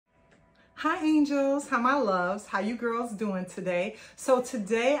Hi angels, how my loves, how you girls doing today? So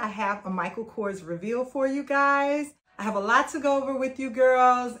today I have a Michael Kors reveal for you guys. I have a lot to go over with you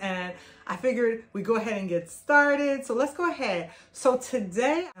girls and I figured we go ahead and get started. So let's go ahead. So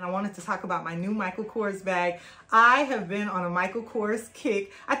today I wanted to talk about my new Michael Kors bag. I have been on a Michael Kors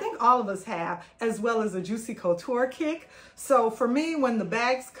kick. I think all of us have, as well as a Juicy Couture kick. So for me, when the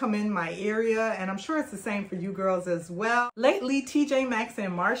bags come in my area, and I'm sure it's the same for you girls as well, lately TJ Maxx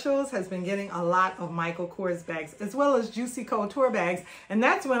and Marshalls has been getting a lot of Michael Kors bags, as well as Juicy Couture bags. And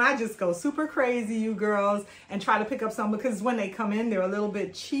that's when I just go super crazy, you girls, and try to pick up some because when they come in, they're a little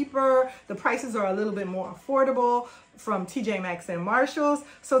bit cheaper. The prices are a little bit more affordable from TJ Maxx and Marshalls.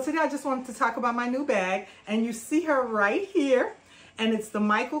 So today I just wanted to talk about my new bag, and you see her right here. And it's the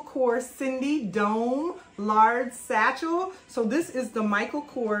Michael Kors Cindy Dome Large Satchel. So this is the Michael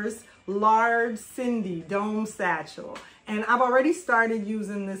Kors Large Cindy Dome Satchel. And I've already started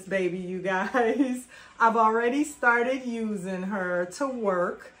using this baby, you guys. I've already started using her to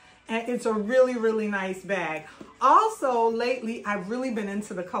work. And it's a really, really nice bag. Also, lately, I've really been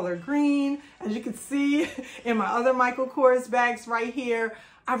into the color green. As you can see in my other Michael Kors bags right here,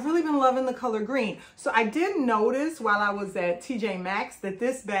 I've really been loving the color green. So I did notice while I was at TJ Maxx that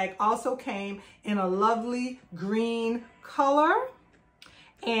this bag also came in a lovely green color.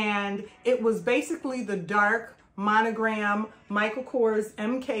 And it was basically the dark monogram Michael Kors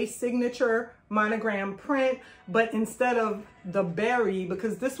MK signature monogram print, but instead of the berry,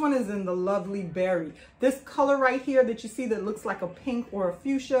 because this one is in the lovely berry. This color right here that you see that looks like a pink or a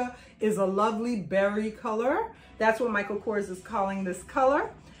fuchsia is a lovely berry color. That's what Michael Kors is calling this color.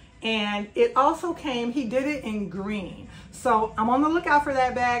 And it also came, he did it in green. So I'm on the lookout for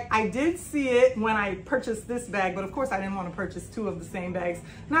that bag. I did see it when I purchased this bag, but of course I didn't want to purchase two of the same bags,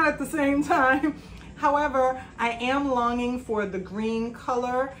 not at the same time. However, I am longing for the green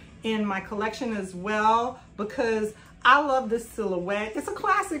color in my collection as well because I love this silhouette. It's a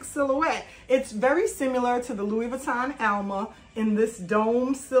classic silhouette. It's very similar to the Louis Vuitton Alma in this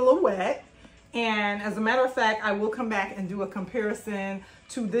dome silhouette. And as a matter of fact, I will come back and do a comparison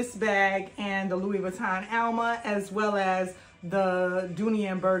to this bag and the Louis Vuitton Alma, as well as the Dooney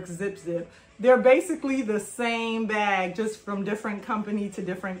 & Bourke Zip Zip. They're basically the same bag, just from different company to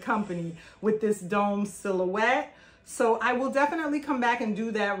different company with this dome silhouette. So I will definitely come back and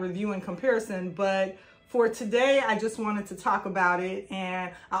do that review and comparison. But for today, I just wanted to talk about it.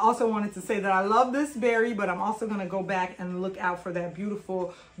 And I also wanted to say that I love this berry, but I'm also going to go back and look out for that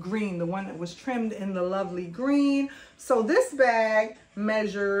beautiful green, the one that was trimmed in the lovely green. So this bag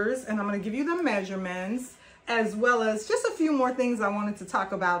measures, and I'm going to give you the measurements, as well as just a few more things I wanted to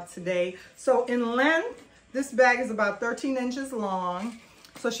talk about today. So in length, this bag is about 13 inches long.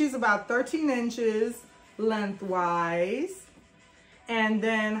 So she's about 13 inches lengthwise. And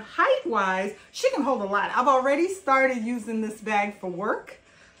then height-wise, she can hold a lot. I've already started using this bag for work.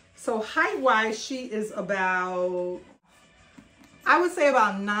 So height-wise, she is about, I would say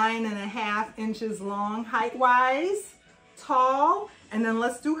about 9.5 inches long height-wise, tall. And then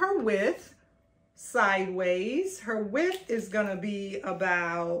let's do her width. Sideways, her width is gonna be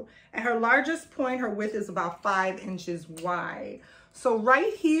about, at her largest point, her width is about 5 inches wide. So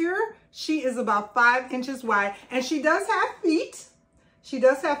right here, she is about 5 inches wide, and she does have feet. She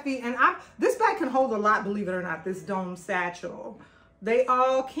does have feet, and this bag can hold a lot, believe it or not, this dome satchel. They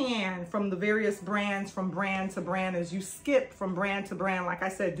all can, from the various brands, from brand to brand, as you skip from brand to brand. Like I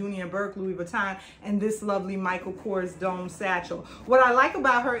said, Dooney & Bourke, Louis Vuitton, and this lovely Michael Kors dome satchel. What I like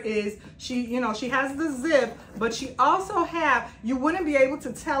about her is she, she has the zip, but she also you wouldn't be able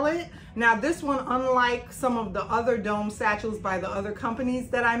to tell it. Now this one, unlike some of the other dome satchels by the other companies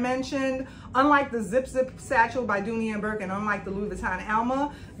that I mentioned, unlike the Zip satchel by Dooney & Bourke and unlike the Louis Vuitton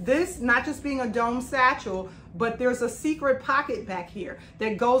Alma, this, not just being a dome satchel, but there's a secret pocket back here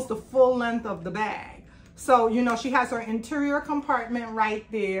that goes the full length of the bag. So, she has her interior compartment right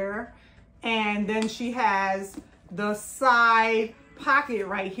there. And then she has the side pocket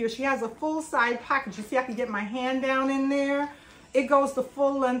right here. She has a full side pocket. You see, I can get my hand down in there. It goes the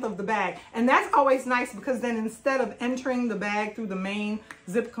full length of the bag. And that's always nice because then instead of entering the bag through the main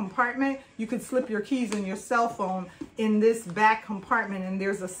zip compartment, you could slip your keys and your cell phone in this back compartment. And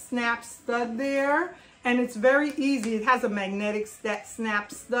there's a snap stud there. And it's very easy. It has a magnetic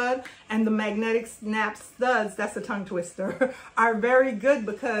snap stud, and the magnetic snap studs, that's a tongue twister, are very good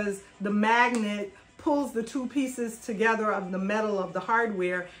because the magnet pulls the two pieces together of the metal of the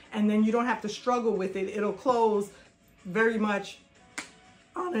hardware, and then you don't have to struggle with it. It'll close very much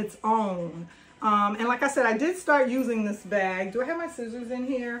on its own. And like I said, I did start using this bag. Do I have my scissors in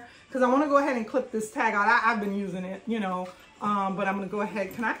here? Because I want to go ahead and clip this tag out. I've been using it, but I'm gonna go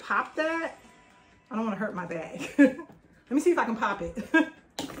ahead. Can I pop that? I don't wanna hurt my bag. Let me see if I can pop it.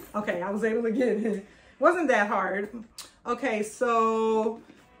 Okay, I was able to get it. Wasn't that hard. Okay, so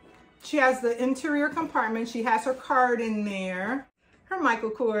she has the interior compartment. She has her card in there, her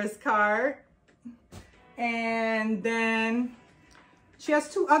Michael Kors card. And then she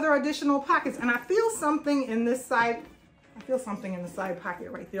has 2 other additional pockets. And I feel something in this side. I feel something in the side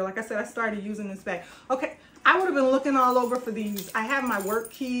pocket right there. Like I said, I started using this bag. Okay, I would have been looking all over for these. I have my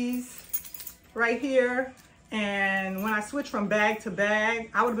work keys right here. And when I switch from bag to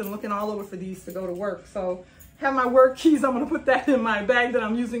bag, I would have been looking all over for these to go to work. So have my work keys. I'm gonna put that in my bag that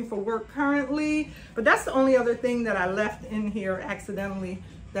I'm using for work currently. But that's the only other thing that I left in here accidentally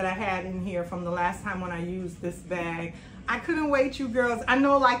that I had in here from the last time when I used this bag. I couldn't wait, you girls. I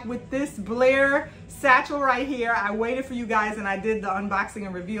know, like with this Blair satchel right here, I waited for you guys and I did the unboxing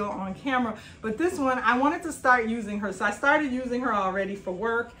and reveal on camera. But this one, I wanted to start using her. So I started using her already for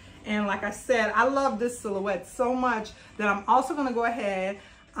work. And like I said, I love this silhouette so much that I'm also gonna go ahead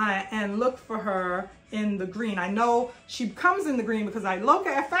and look for her in the green. I know she comes in the green because I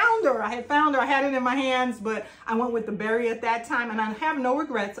found her. I had it in my hands, but I went with the berry at that time and I have no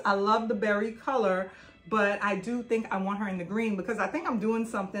regrets. I love the berry color, but I do think I want her in the green because I think I'm doing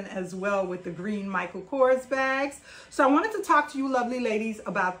something as well with the green Michael Kors bags. So I wanted to talk to you lovely ladies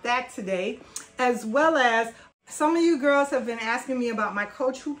about that today, as well as some of you girls have been asking me about my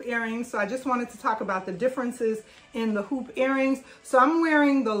Coach hoop earrings, so I just wanted to talk about the differences in the hoop earrings. So I'm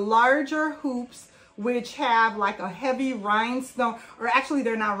wearing the larger hoops, which have like a heavy rhinestone, or actually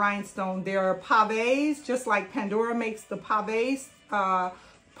they're not rhinestone, they're pavés, just like Pandora makes the pavés,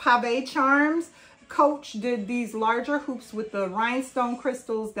 pavé charms. Coach did these larger hoops with the rhinestone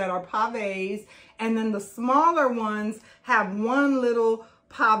crystals that are pavés, and then the smaller ones have one little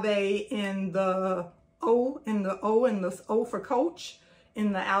pavé in the O, in the O for Coach,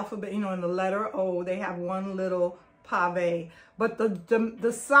 in the alphabet, you know, in the letter O, they have one little pavé. But the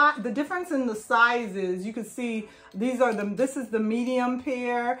difference in the sizes, you can see this is the medium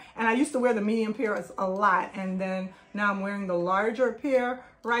pair, and I used to wear the medium pair a lot, and then now I'm wearing the larger pair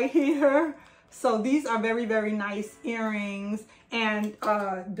right here. So these are very, very nice earrings, and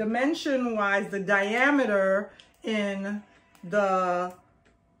dimension wise, the diameter in the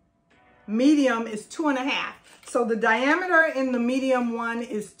medium is 2.5. So the diameter in the medium one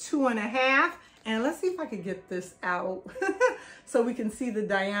is 2.5. And let's see if I could get this out so we can see the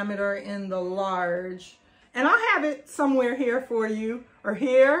diameter in the large. And I'll have it somewhere here for you, or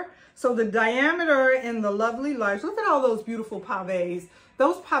here. So the diameter in the lovely large, look at all those beautiful pavés.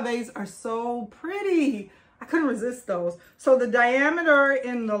 Those pavés are so pretty. I couldn't resist those. So the diameter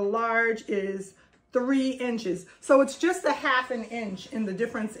in the large is 3 inches. So it's just a 1/2 inch in the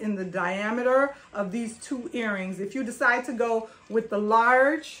difference in the diameter of these 2 earrings. If you decide to go with the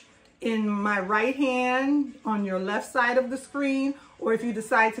large in my right hand on your left side of the screen, or if you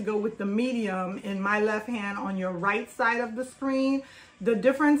decide to go with the medium in my left hand on your right side of the screen, the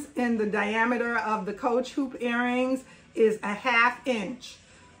difference in the diameter of the Coach hoop earrings is a 1/2 inch.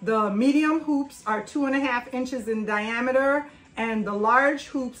 The medium hoops are 2.5 inches in diameter, and the large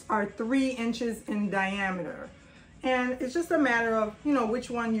hoops are 3 inches in diameter. And it's just a matter of, you know, which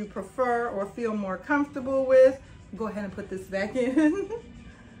one you prefer or feel more comfortable with. Go ahead and put this back in.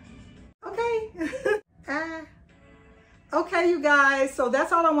 Okay. Okay, you guys, so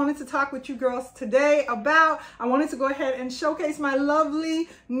that's all I wanted to talk with you girls today about. I wanted to go ahead and showcase my lovely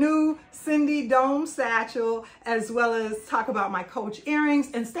new Cindy Dome satchel, as well as talk about my Coach earrings.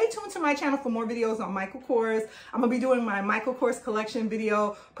 And stay tuned to my channel for more videos on Michael Kors. I'm gonna be doing my Michael Kors collection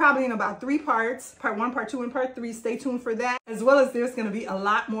video probably in about 3 parts, part 1, part 2, and part 3. Stay tuned for that, as well as there's gonna be a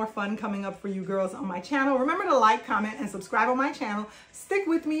lot more fun coming up for you girls on my channel. Remember to like, comment, and subscribe on my channel. Stick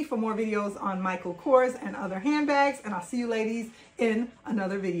with me for more videos on Michael Kors and other handbags, and I'll see you ladies in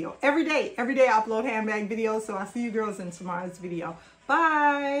another video. Every day I upload handbag videos, so I'll see you girls in tomorrow's video.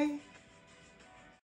 Bye.